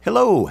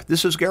Hello,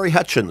 this is Gary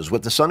Hutchins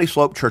with the Sunny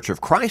Slope Church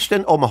of Christ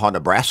in Omaha,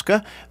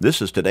 Nebraska.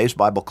 This is today's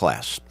Bible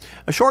class.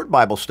 A short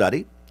Bible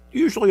study,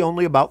 usually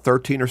only about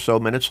 13 or so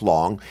minutes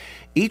long,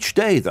 each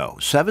day though,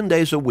 7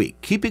 days a week,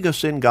 keeping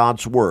us in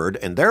God's Word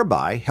and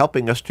thereby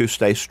helping us to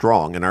stay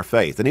strong in our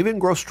faith and even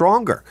grow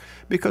stronger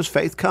because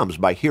faith comes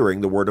by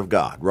hearing the Word of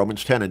God.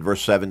 Romans 10 and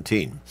verse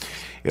 17.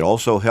 It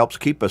also helps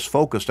keep us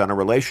focused on a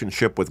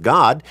relationship with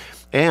God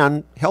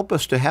and help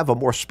us to have a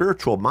more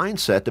spiritual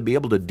mindset to be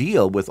able to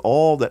deal with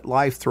all that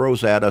life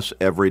throws at us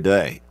every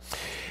day.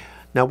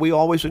 Now, we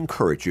always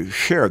encourage you to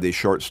share these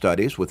short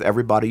studies with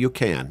everybody you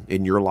can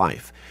in your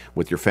life,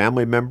 with your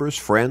family members,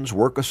 friends,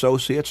 work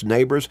associates,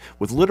 neighbors,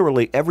 with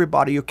literally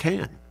everybody you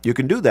can. You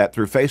can do that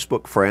through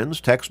Facebook friends,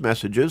 text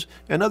messages,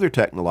 and other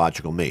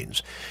technological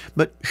means.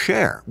 But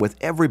share with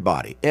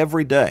everybody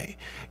every day.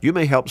 You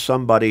may help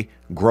somebody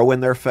grow in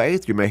their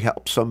faith. You may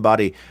help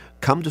somebody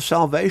come to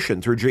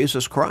salvation through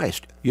Jesus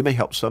Christ. You may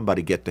help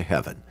somebody get to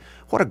heaven.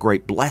 What a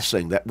great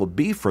blessing that will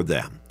be for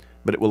them.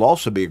 But it will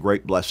also be a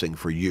great blessing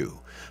for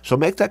you. So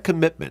make that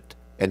commitment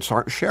and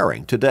start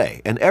sharing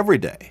today and every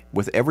day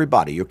with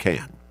everybody you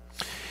can.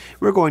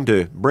 We're going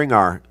to bring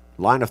our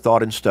line of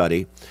thought and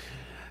study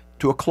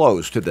to a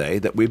close today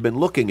that we've been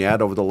looking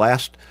at over the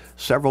last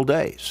several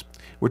days.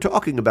 We're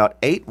talking about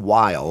 8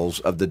 wiles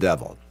of the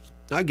devil.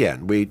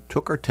 Again, we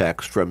took our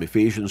text from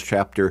Ephesians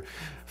chapter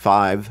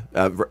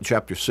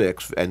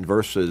 6 and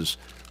verses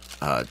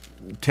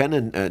 10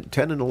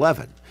 and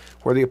 11,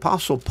 where the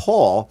Apostle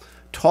Paul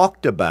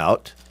talked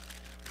about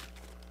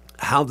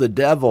how the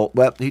devil,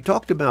 he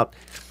talked about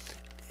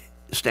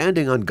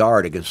standing on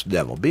guard against the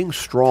devil, being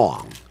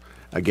strong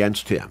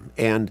against him,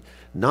 and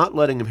not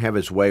letting him have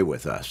his way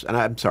with us. And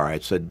I'm sorry, I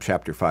said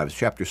chapter 5, it's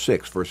chapter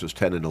 6, verses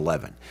 10 and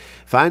 11.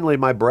 Finally,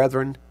 my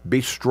brethren, be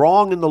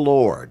strong in the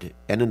Lord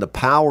and in the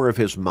power of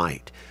his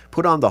might.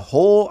 Put on the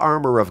whole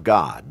armor of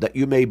God, that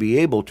you may be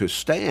able to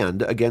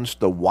stand against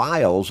the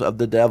wiles of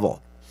the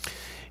devil.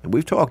 And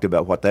we've talked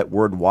about what that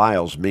word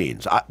wiles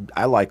means.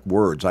 I like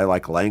words. I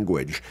like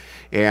language.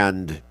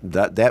 And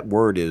that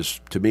word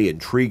is, to me,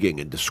 intriguing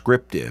and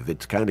descriptive.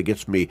 It kind of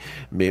gets my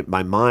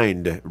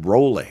mind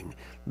rolling.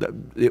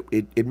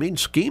 It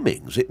means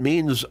schemings. It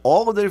means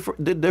all of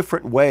the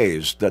different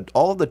ways,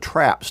 all of the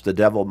traps the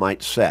devil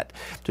might set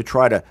to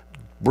try to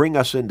bring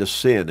us into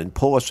sin and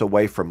pull us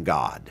away from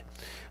God.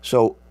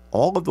 So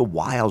all of the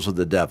wiles of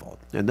the devil.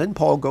 And then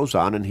Paul goes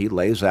on and he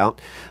lays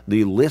out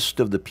the list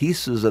of the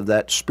pieces of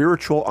that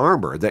spiritual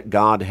armor that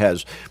God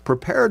has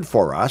prepared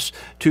for us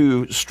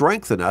to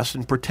strengthen us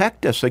and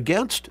protect us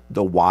against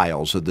the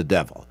wiles of the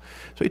devil.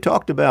 So he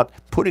talked about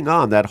putting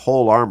on that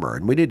whole armor,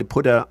 and we need to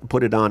put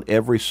it on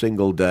every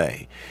single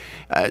day.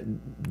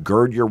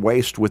 Gird your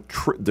waist with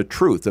the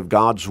truth of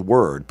God's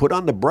word. Put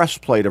on the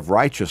breastplate of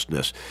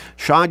righteousness.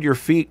 Shod your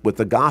feet with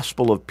the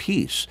gospel of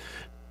peace.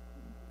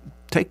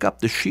 Take up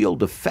the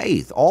shield of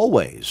faith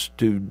always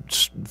to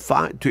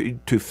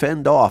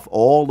fend off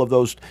all of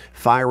those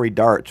fiery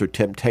darts or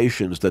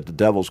temptations that the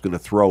devil's going to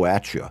throw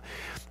at you.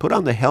 Put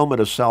on the helmet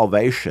of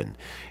salvation,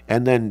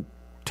 and then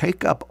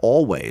take up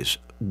always,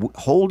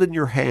 hold in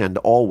your hand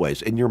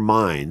always, in your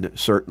mind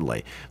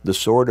certainly, the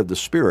sword of the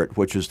Spirit,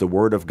 which is the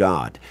Word of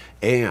God,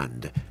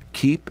 and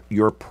keep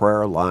your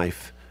prayer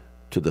life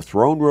to the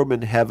throne room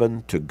in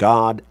heaven, to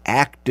God,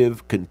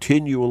 active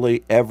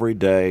continually every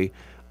day,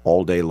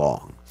 all day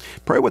long.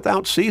 Pray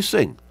without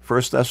ceasing,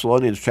 1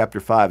 Thessalonians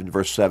chapter 5 and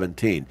verse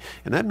 17.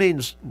 And that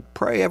means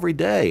pray every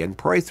day and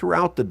pray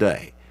throughout the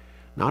day.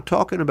 Not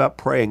talking about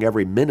praying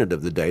every minute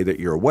of the day that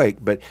you're awake,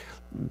 but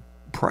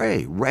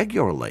pray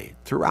regularly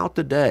throughout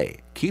the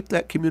day. Keep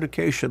that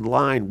communication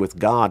line with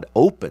God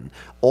open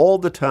all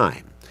the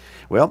time.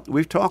 Well,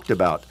 we've talked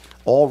about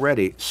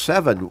already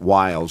 7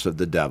 wiles of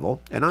the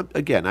devil, and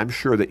I'm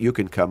sure that you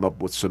can come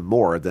up with some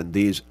more than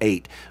these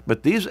 8,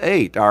 but these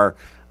 8 are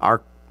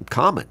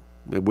common.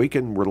 We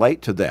can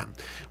relate to them.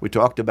 We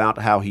talked about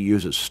how he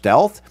uses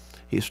stealth.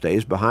 He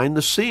stays behind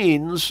the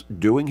scenes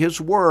doing his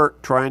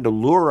work, trying to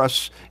lure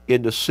us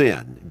into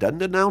sin. He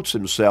doesn't announce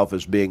himself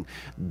as being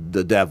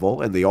the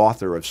devil and the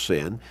author of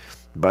sin,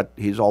 but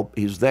he's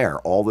there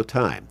all the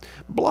time.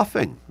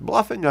 Bluffing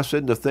us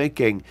into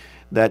thinking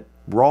that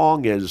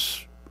wrong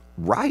is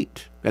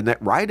right and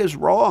that right is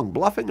wrong,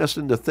 bluffing us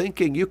into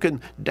thinking you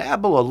can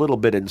dabble a little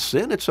bit in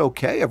sin. It's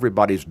okay.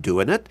 Everybody's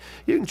doing it.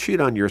 You can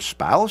cheat on your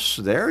spouse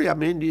there. I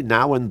mean,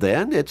 now and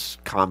then. It's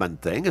a common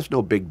thing. It's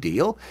no big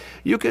deal.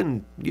 You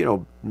can,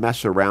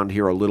 mess around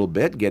here a little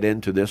bit, get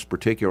into this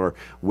particular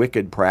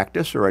wicked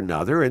practice or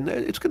another, and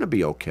it's going to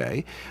be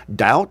okay.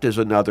 Doubt is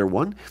another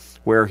one,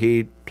 where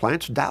he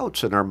plants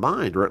doubts in our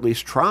mind, or at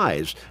least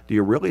tries. Do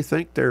you really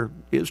think there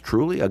is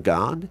truly a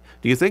God?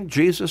 Do you think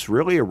Jesus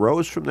really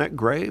arose from that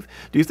grave?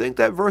 Do you think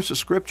that verse of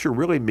Scripture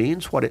really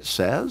means what it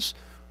says?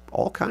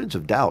 All kinds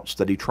of doubts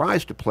that he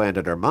tries to plant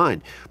in our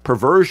mind.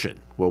 Perversion.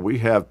 Well, we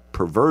have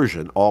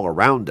perversion all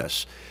around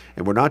us.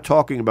 And we're not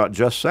talking about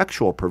just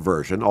sexual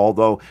perversion,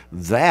 although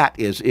that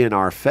is in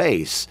our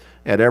face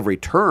at every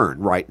turn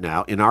right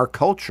now in our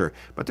culture.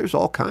 But there's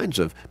all kinds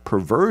of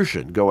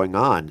perversion going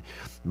on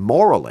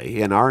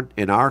morally in our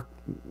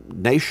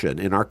nation,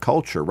 in our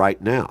culture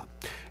right now.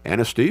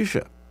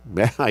 Anesthesia.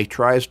 He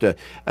tries to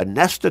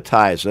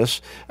anesthetize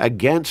us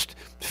against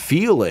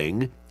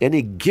feeling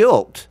any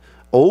guilt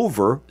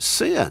over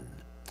sin.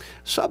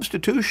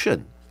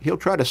 Substitution. He'll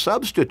try to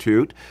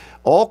substitute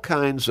all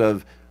kinds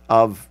of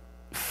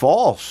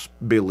false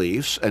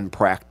beliefs and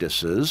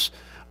practices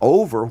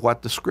over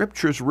what the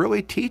Scriptures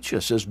really teach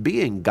us as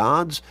being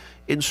God's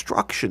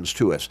instructions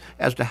to us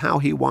as to how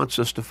He wants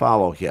us to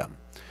follow Him.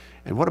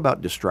 And what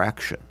about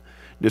distraction?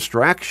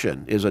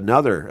 Distraction is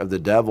another of the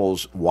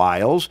devil's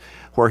wiles,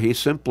 where he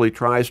simply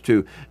tries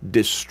to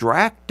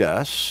distract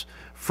us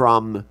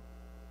from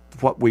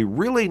what we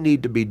really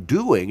need to be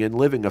doing in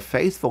living a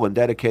faithful and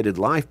dedicated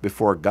life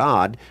before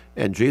God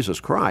and Jesus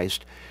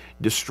Christ.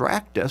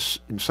 Distract us,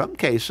 in some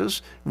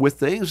cases, with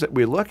things that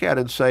we look at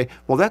and say,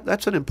 well,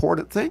 that's an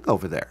important thing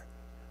over there.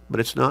 But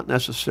it's not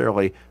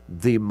necessarily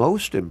the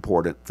most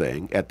important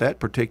thing at that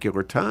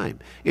particular time.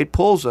 It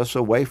pulls us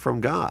away from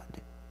God.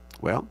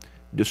 Well,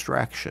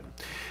 distraction.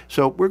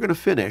 So we're going to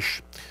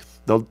finish.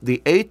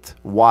 The eighth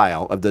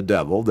wile of the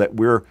devil that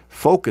we're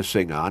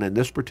focusing on in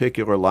this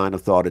particular line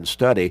of thought and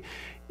study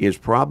is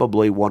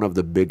probably one of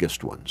the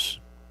biggest ones,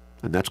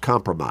 and that's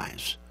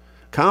compromise.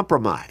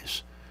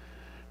 Compromise.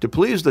 To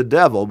please the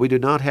devil, we do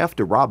not have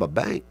to rob a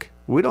bank.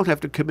 We don't have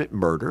to commit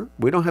murder.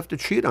 We don't have to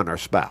cheat on our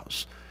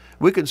spouse.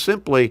 We can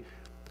simply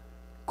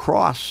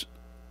cross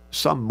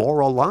some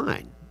moral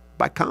line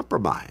by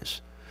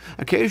compromise.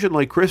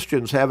 Occasionally,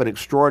 Christians have an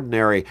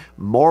extraordinary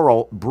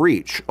moral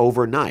breach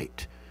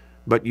overnight,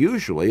 but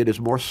usually it is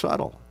more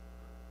subtle.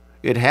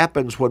 It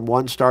happens when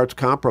one starts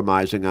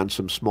compromising on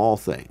some small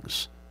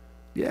things.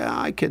 Yeah,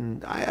 I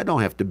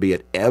don't have to be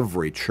at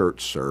every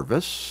church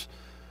service.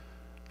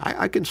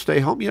 I can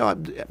stay home.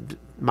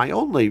 My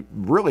only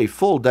really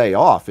full day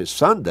off is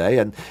Sunday,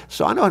 and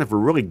so I don't have to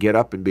really get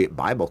up and be at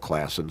Bible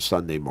class on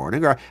Sunday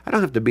morning, or I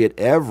don't have to be at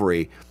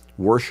every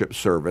worship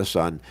service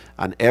on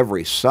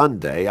every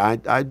Sunday.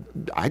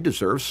 I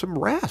deserve some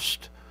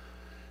rest.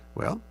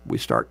 Well, we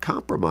start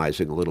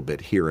compromising a little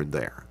bit here and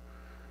there.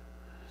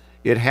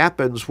 It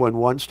happens when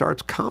one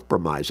starts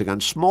compromising on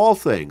small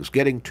things,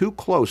 getting too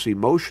close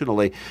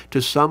emotionally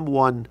to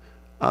someone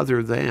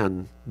other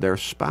than their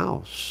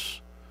spouse.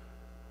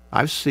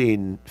 I've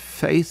seen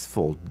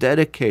faithful,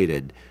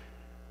 dedicated,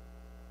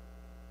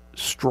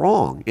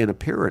 strong in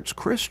appearance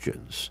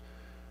Christians.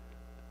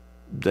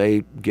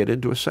 They get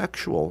into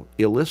a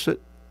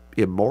illicit,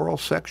 immoral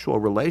sexual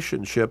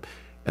relationship,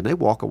 and they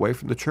walk away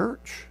from the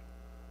church.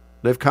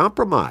 They've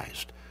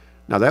compromised.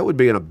 Now, that would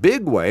be in a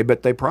big way,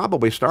 but they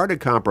probably started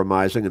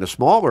compromising in a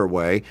smaller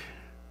way,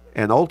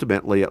 and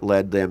ultimately it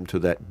led them to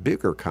that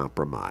bigger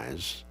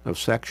compromise of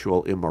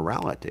sexual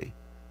immorality.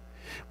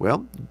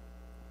 Well,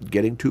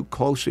 getting too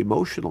close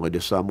emotionally to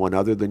someone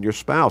other than your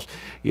spouse.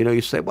 You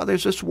say, well,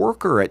 there's this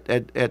worker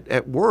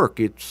at work.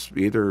 It's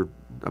either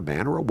a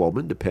man or a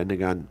woman,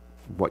 depending on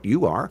what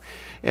you are,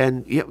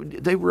 and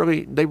they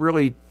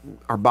really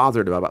are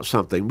bothered about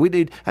something.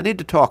 I need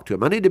to talk to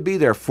them. I need to be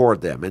there for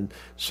them. And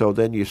so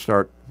then you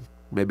start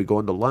maybe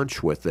going to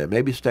lunch with them,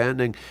 maybe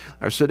standing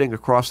or sitting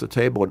across the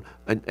table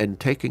and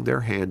taking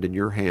their hand in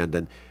your hand.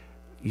 And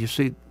you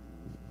see,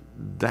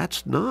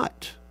 that's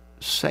not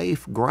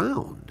safe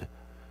ground.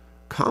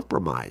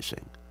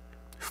 Compromising.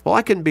 Well,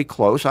 I can be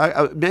close.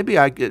 Maybe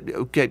I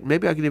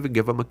can even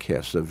give them a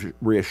kiss of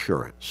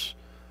reassurance.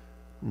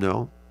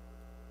 No,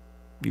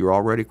 you're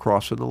already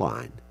crossing the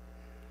line.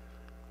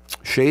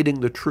 Shading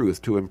the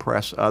truth to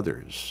impress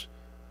others.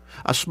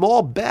 A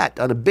small bet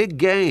on a big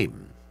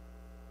game.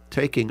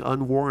 Taking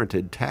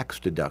unwarranted tax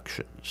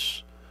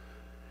deductions.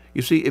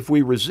 You see, if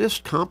we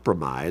resist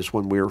compromise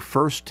when we're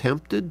first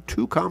tempted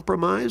to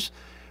compromise,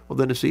 well,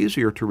 then it's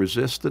easier to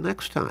resist the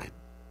next time.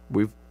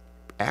 We've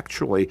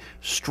actually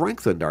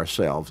strengthened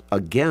ourselves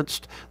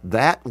against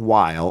that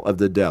wile of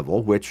the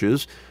devil, which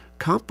is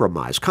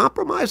compromise.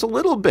 Compromise a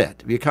little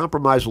bit. If you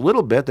compromise a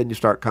little bit, then you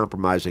start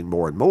compromising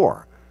more and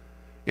more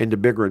into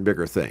bigger and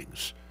bigger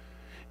things.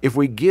 If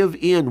we give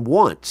in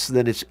once,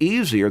 then it's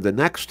easier the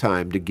next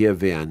time to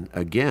give in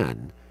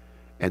again,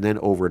 and then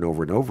over and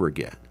over and over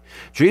again.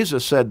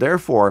 Jesus said,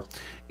 therefore,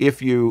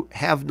 if you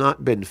have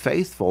not been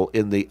faithful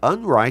in the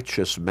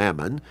unrighteous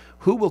mammon,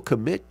 who will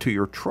commit to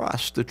your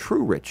trust the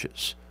true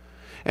riches?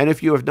 And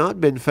if you have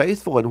not been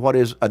faithful in what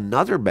is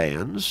another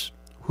man's,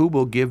 who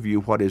will give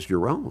you what is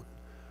your own?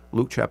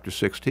 Luke chapter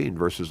 16,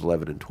 verses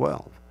 11 and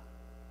 12.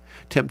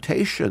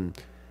 Temptation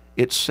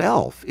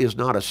itself is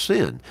not a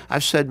sin.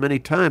 I've said many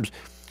times,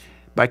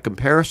 by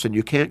comparison,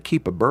 you can't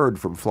keep a bird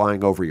from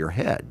flying over your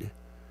head,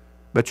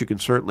 but you can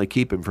certainly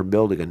keep him from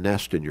building a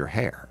nest in your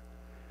hair.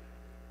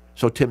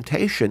 So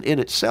temptation in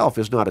itself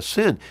is not a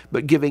sin,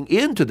 but giving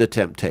in to the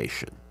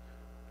temptation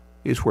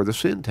is where the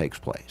sin takes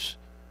place.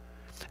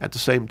 At the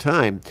same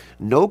time,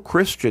 no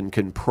Christian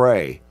can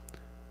pray,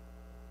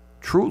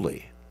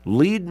 truly,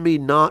 lead me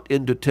not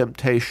into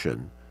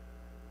temptation,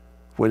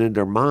 when in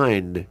their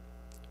mind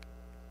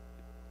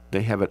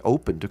they have it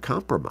open to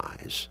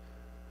compromise,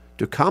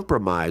 to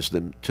compromise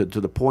them to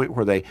the point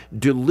where they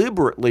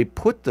deliberately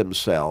put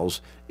themselves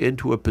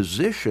into a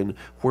position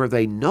where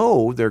they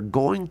know they're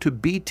going to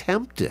be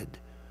tempted.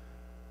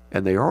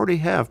 And they already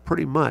have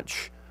pretty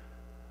much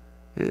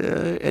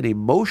an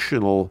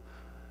emotional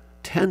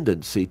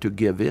tendency to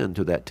give in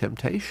to that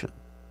temptation.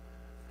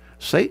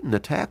 Satan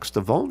attacks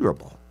the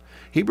vulnerable.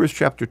 Hebrews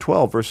chapter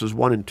 12, verses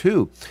 1 and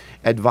 2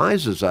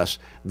 advises us,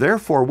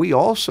 "Therefore we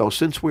also,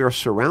 since we are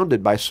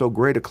surrounded by so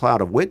great a cloud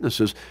of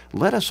witnesses,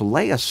 let us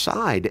lay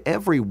aside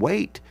every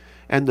weight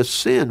and the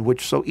sin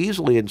which so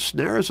easily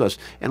ensnares us,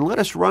 and let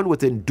us run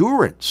with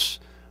endurance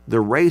the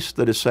race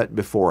that is set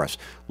before us,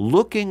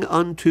 looking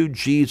unto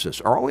Jesus,"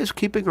 or always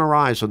keeping our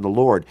eyes on the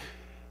Lord,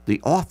 the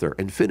author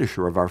and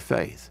finisher of our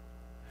faith.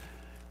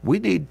 We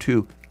need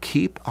to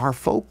keep our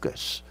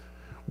focus.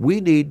 We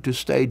need to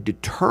stay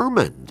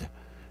determined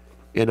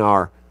in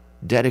our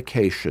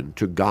dedication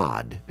to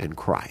God and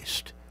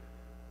Christ.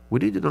 We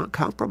need to not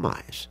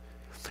compromise.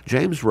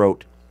 James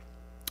wrote,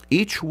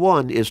 "Each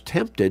one is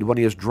tempted when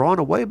he is drawn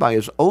away by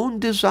his own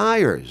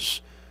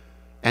desires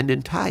and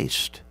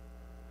enticed."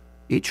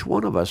 Each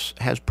one of us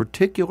has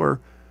particular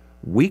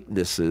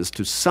weaknesses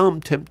to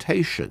some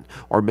temptation,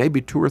 or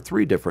maybe 2 or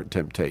 3 different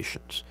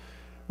temptations.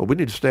 Well, we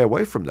need to stay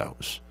away from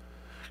those.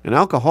 An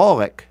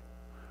alcoholic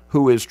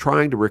who is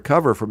trying to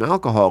recover from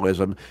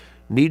alcoholism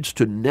needs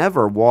to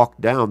never walk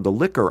down the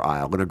liquor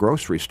aisle in a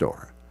grocery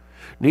store.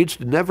 Needs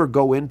to never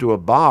go into a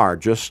bar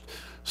just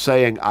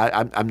saying,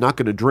 I'm not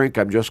going to drink,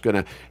 I'm just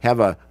going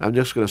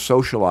to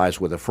socialize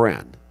with a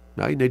friend.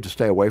 No, you need to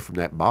stay away from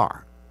that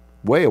bar.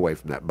 Way away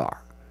from that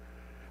bar.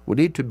 We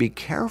need to be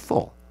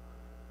careful.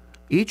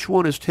 Each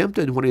one is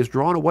tempted when he is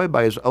drawn away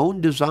by his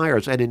own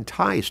desires and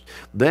enticed.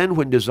 Then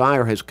when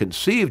desire has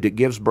conceived, it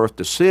gives birth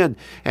to sin,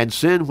 and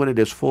sin, when it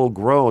is full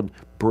grown,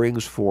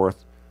 brings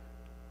forth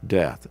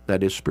death.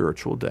 That is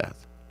spiritual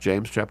death.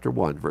 James chapter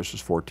 1,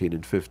 verses 14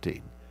 and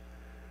 15.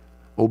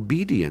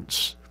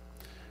 Obedience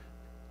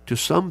to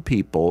some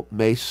people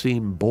may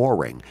seem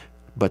boring,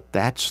 but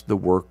that's the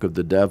work of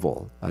the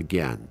devil.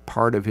 Again,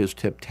 part of his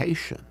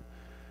temptation.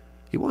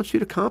 He wants you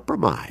to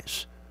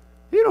compromise.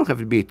 You don't have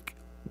to be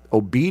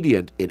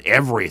obedient in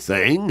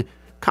everything.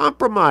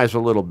 Compromise a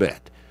little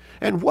bit.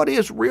 And what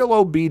is real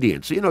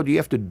obedience? Do you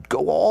have to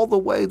go all the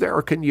way there,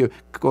 or can you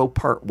go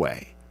part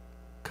way?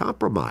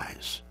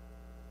 Compromise.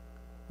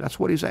 That's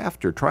what he's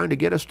after, trying to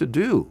get us to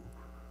do.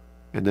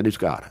 And then he's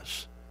got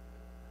us.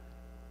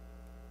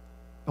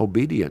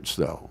 Obedience,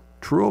 though,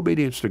 true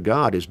obedience to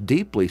God, is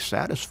deeply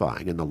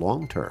satisfying in the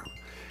long term.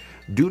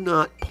 Do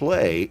not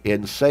play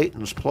in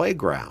Satan's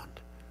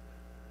playground.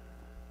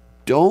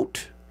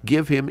 Don't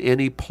give him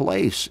any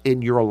place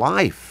in your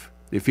life.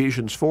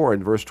 Ephesians 4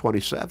 and verse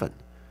 27.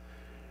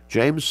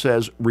 James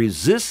says,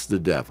 resist the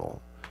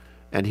devil,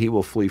 and he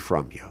will flee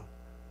from you.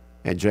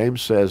 And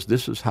James says,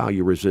 this is how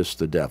you resist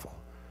the devil.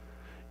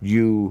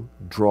 You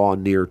draw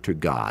near to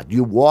God.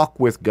 You walk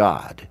with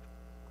God.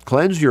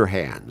 Cleanse your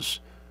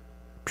hands.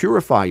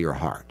 Purify your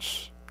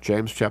hearts.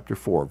 James chapter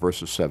 4,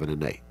 verses 7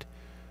 and 8.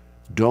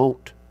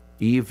 Don't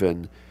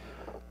even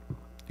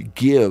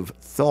give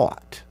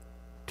thought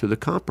to the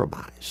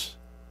compromise.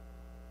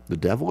 The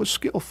devil is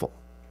skillful,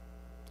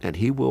 and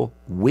he will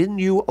win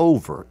you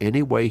over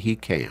any way he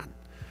can.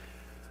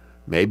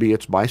 Maybe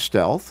it's by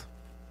stealth.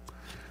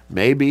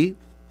 Maybe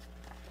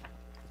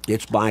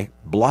it's by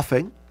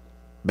bluffing.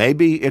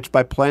 Maybe it's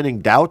by planting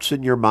doubts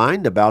in your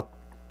mind about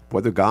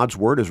whether God's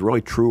word is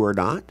really true or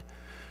not,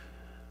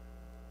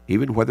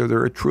 even whether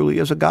there truly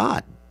is a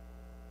God.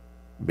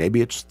 Maybe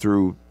it's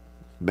through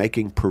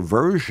making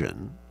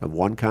perversion of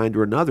one kind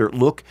or another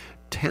look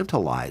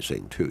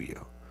tantalizing to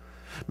you.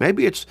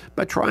 Maybe it's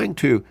by trying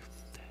to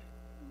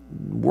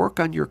work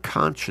on your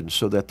conscience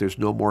so that there's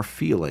no more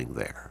feeling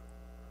there.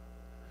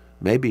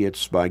 Maybe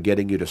it's by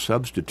getting you to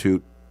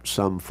substitute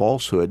some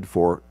falsehood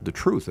for the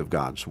truth of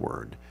God's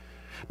word.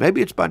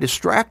 Maybe it's by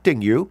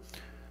distracting you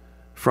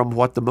from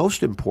what the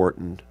most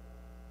important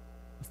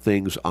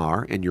things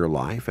are in your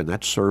life, and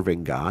that's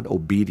serving God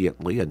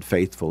obediently and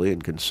faithfully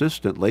and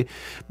consistently,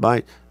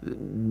 by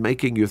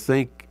making you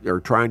think, or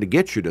trying to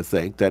get you to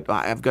think, that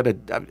I've got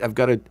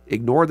to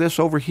ignore this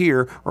over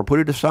here or put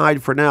it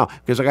aside for now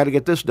because I got to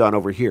get this done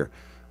over here.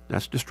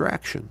 That's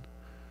distraction.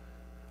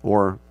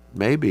 Or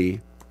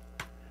maybe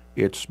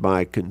it's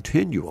by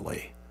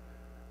continually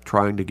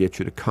trying to get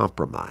you to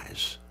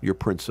compromise your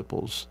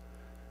principles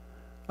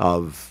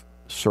of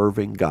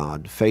serving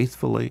God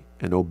faithfully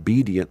and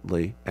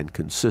obediently and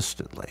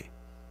consistently,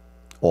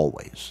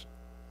 always.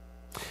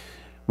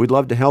 We'd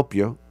love to help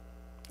you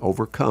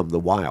overcome the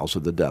wiles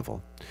of the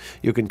devil.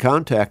 You can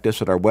contact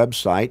us at our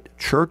website,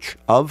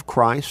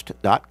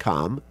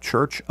 churchofchrist.com,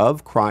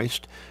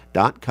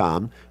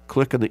 churchofchrist.com.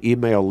 Click on the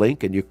email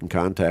link and you can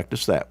contact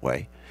us that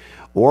way.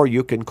 Or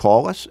you can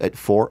call us at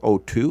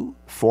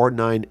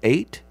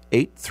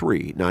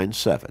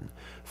 402-498-8397.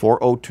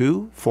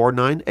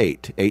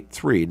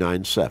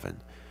 402-498-8397.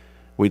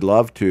 We'd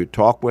love to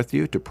talk with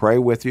you, to pray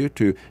with you,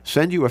 to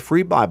send you a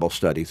free Bible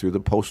study through the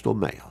postal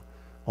mail.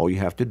 All you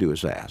have to do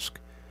is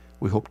ask.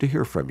 We hope to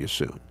hear from you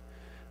soon.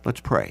 Let's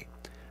pray.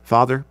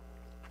 Father,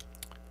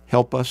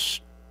 Help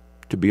us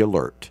to be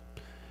alert.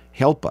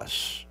 Help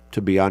us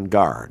to be on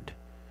guard.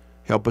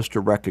 Help us to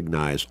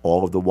recognize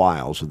all of the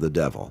wiles of the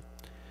devil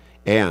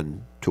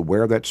and to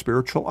wear that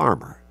spiritual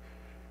armor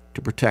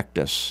to protect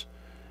us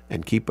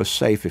and keep us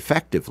safe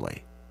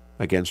effectively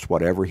against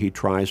whatever he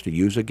tries to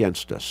use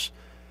against us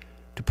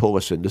to pull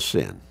us into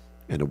sin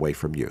and away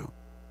from you.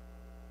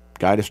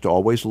 Guide us to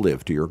always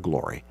live to your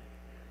glory.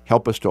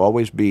 Help us to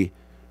always be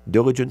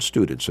diligent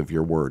students of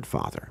your word,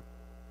 Father.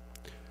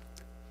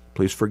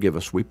 Please forgive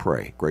us, we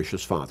pray,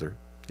 gracious Father.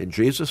 In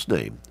Jesus'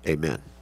 name, amen.